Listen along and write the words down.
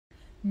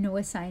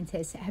NOAA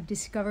scientists have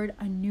discovered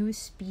a new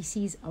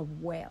species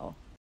of whale.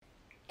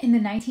 In the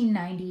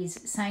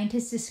 1990s,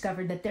 scientists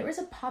discovered that there was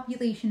a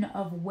population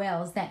of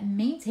whales that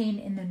maintained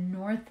in the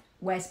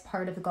northwest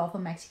part of the Gulf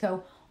of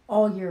Mexico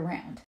all year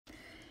round.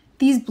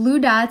 These blue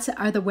dots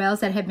are the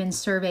whales that have been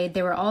surveyed.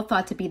 They were all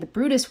thought to be the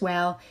Brutus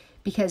whale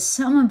because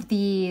some of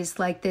these,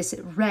 like this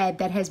red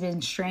that has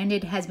been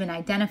stranded, has been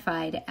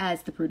identified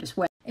as the Brutus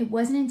whale. It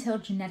wasn't until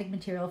genetic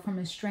material from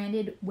a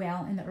stranded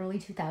whale in the early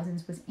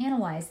 2000s was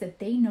analyzed that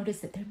they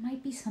noticed that there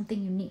might be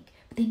something unique,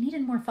 but they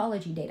needed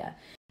morphology data.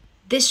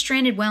 This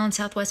stranded whale in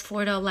Southwest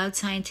Florida allowed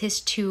scientists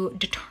to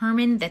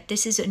determine that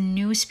this is a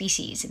new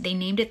species. They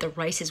named it the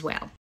Rice's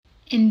whale.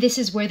 And this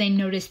is where they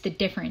noticed the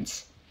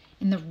difference.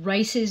 In the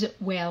Rice's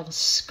whale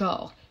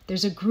skull,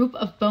 there's a group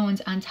of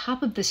bones on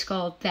top of the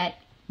skull that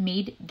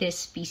made this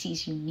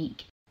species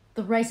unique.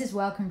 The Rice's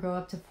whale can grow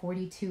up to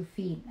 42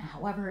 feet.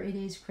 However, it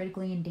is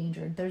critically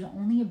endangered. There's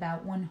only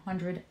about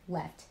 100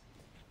 left.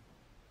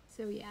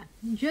 So yeah,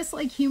 just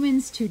like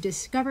humans, to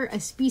discover a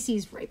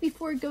species right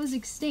before it goes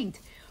extinct,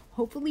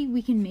 hopefully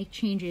we can make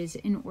changes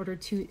in order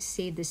to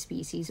save the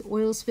species.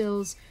 Oil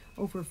spills,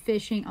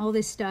 overfishing, all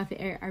this stuff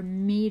are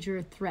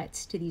major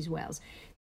threats to these whales.